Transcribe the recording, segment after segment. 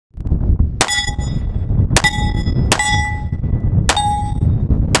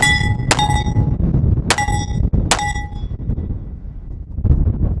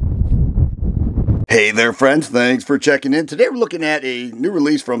Hey there, friends. Thanks for checking in. Today we're looking at a new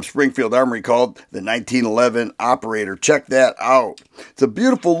release from Springfield Armory called the 1911 Operator. Check that out. It's a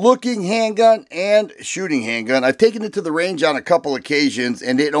beautiful looking handgun and shooting handgun. I've taken it to the range on a couple occasions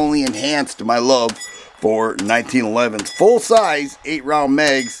and it only enhanced my love for 1911's full-size 8-round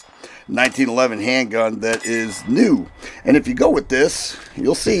mags 1911 handgun that is new. And if you go with this,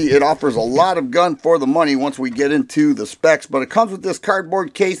 you'll see it offers a lot of gun for the money once we get into the specs. But it comes with this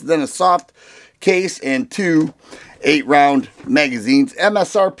cardboard case, then a soft case, and two 8-round magazines.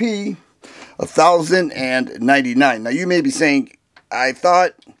 MSRP $1,099. Now you may be saying, I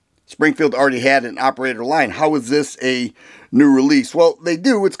thought Springfield already had an Operator line. How is this a new release? Well, they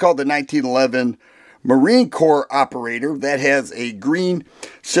do. It's called the 1911 Marine Corps Operator. That has a green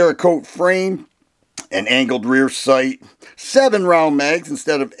Cerakote frame, an angled rear sight, 7-round mags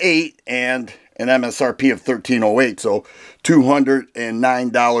instead of 8, and an MSRP of $1,308. So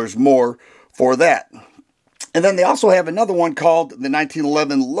 $209 more for that. And then they also have another one called the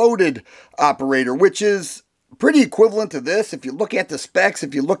 1911 Loaded Operator, which is pretty equivalent to this. If you look at the specs,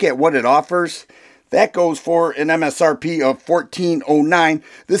 if you look at what it offers, that goes for an MSRP of $1,409.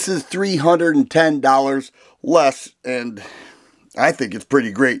 This is $310 less, and I think it's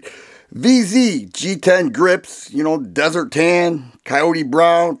pretty great. VZ G10 grips, you know, desert tan, coyote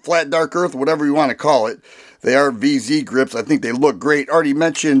brown, flat dark earth, whatever you want to call it. They are VZ grips. I think they look great. Already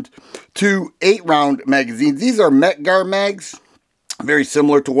mentioned two 8-round magazines. These are Metgar mags, very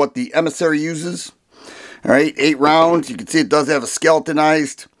similar to what the Emissary uses. All right, 8 rounds. You can see it does have a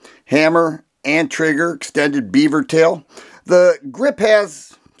skeletonized hammer and trigger, extended beaver tail. The grip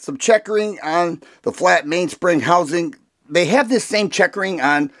has some checkering on the flat mainspring housing. They have this same checkering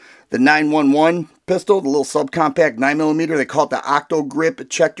on the 911 pistol, the little subcompact 9mm. They call it the Octo Grip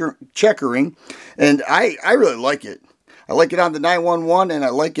checkering, and I really like it. I like it on the 911, and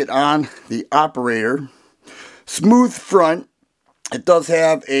I like it on the Operator. Smooth front. It does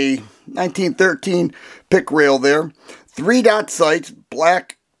have a 1913 pick rail there. 3-dot sights,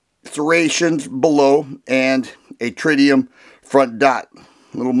 black serrations below, and a tritium front dot.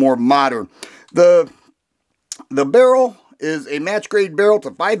 A little more modern. The barrel is a match grade barrel. It's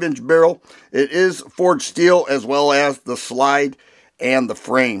a 5-inch barrel. It is forged steel, as well as the slide and the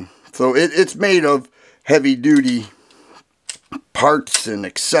frame. So it's made of heavy duty parts and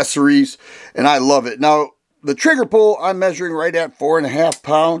accessories, and I love it. Now, the trigger pull, I'm measuring right at 4.5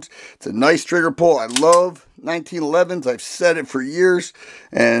 pounds. It's a nice trigger pull. I love 1911s. I've said it for years,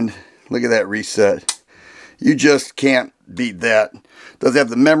 and look at that reset. You just can't beat that. Does have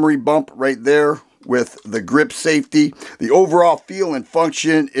the memory bump right there with the grip safety. The overall feel and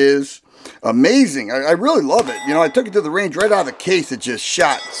function is amazing. I really love it. You know, I took it to the range right out of the case. It just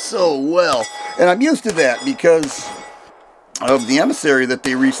shot so well. And I'm used to that because of the Emissary that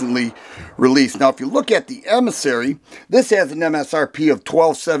they recently released. Now, if you look at the Emissary, this has an MSRP of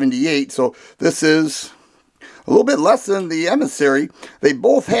 $1,278. So this is a little bit less than the Emissary. They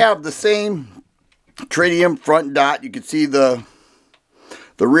both have the same tritium front dot. You can see the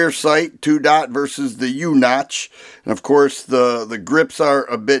rear sight, 2-dot versus the U-notch. And of course, the grips are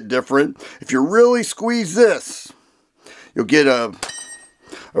a bit different. If you really squeeze this, you'll get a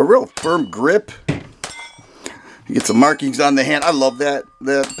real firm grip. You get some markings on the hand. I love that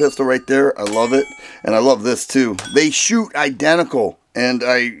pistol right there. I love it. And I love this too. They shoot identical. And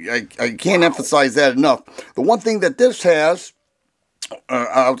I can't emphasize that enough. The one thing that this has,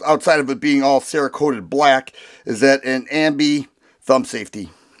 outside of it being all Cerakoted black, is that an ambi thumb safety.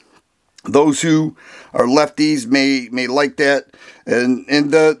 Those who are lefties may like that. And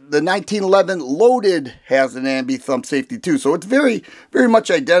the 1911 Loaded has an ambi thumb safety too. So it's very, very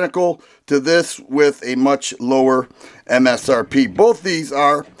much identical to this with a much lower MSRP. Both these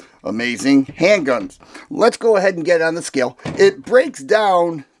are amazing handguns. Let's go ahead and get on the scale. It breaks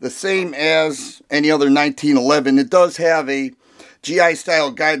down the same as any other 1911. It does have a GI style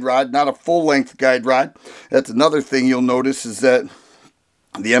guide rod, not a full length guide rod. That's another thing you'll notice, is that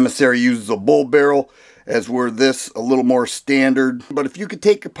the Emissary uses a bull barrel, as were this a little more standard. But if you could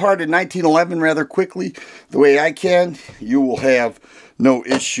take apart a 1911 rather quickly, the way I can, you will have no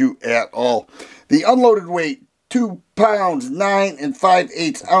issue at all. The unloaded weight, 2 pounds, 9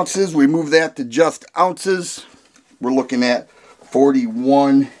 5/8 ounces. We move that to just ounces. We're looking at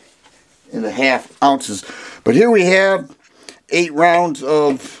 41.5 ounces. But here we have 8 rounds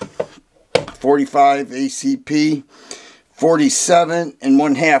of 45 ACP.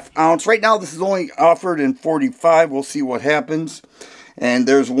 47.5 ounce. Right now this is only offered in 45. We'll see what happens. And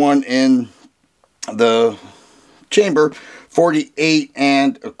there's one in the chamber,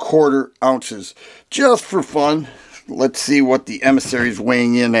 48.25 ounces. Just for fun, let's see what the Emissary is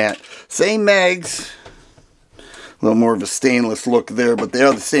weighing in at. Same mags. A little more of a stainless look there, but they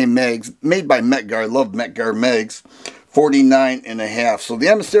are the same mags. Made by Metgar. I love Metgar mags. 49.5. So the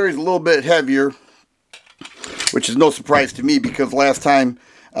Emissary is a little bit heavier, which is no surprise to me because last time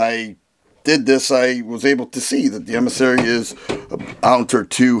I did this, I was able to see that the Emissary is an ounce or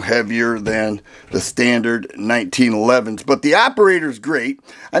two heavier than the standard 1911s. But the operator's great.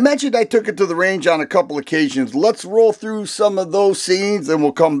 I mentioned I took it to the range on a couple occasions. Let's roll through some of those scenes and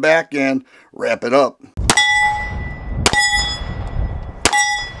we'll come back and wrap it up.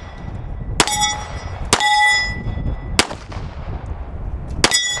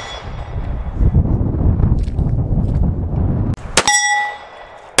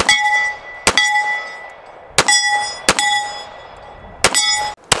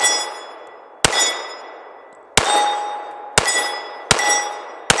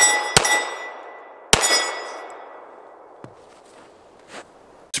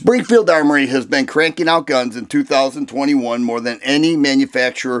 Springfield Armory has been cranking out guns in 2021 more than any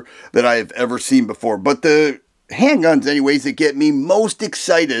manufacturer that I have ever seen before. But the handguns, anyways, that get me most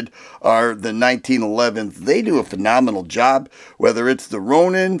excited are the 1911s. They do a phenomenal job, whether it's the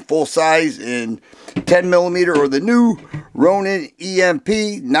Ronin full size in 10mm or the new Ronin EMP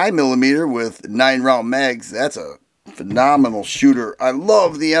 9mm with 9-round mags. That's a phenomenal shooter. I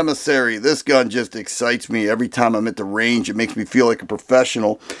love the Emissary. This gun just excites me every time I'm at the range. It makes me feel like a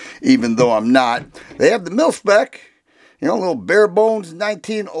professional, even though I'm not. They have the mil-spec, you know, a little bare bones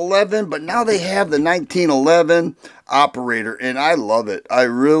 1911, but now they have the 1911 operator, and I love it. I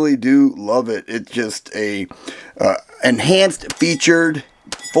really do love it. It's just a enhanced, featured,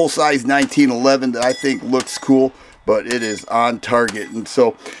 full-size 1911 that I think looks cool, but it is on target. And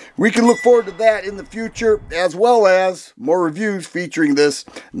so we can look forward to that in the future, as well as more reviews featuring this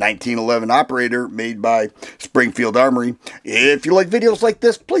 1911 operator made by Springfield Armory. If you like videos like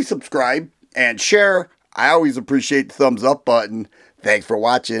this, please subscribe and share. I always appreciate the thumbs up button. Thanks for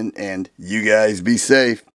watching, and you guys be safe.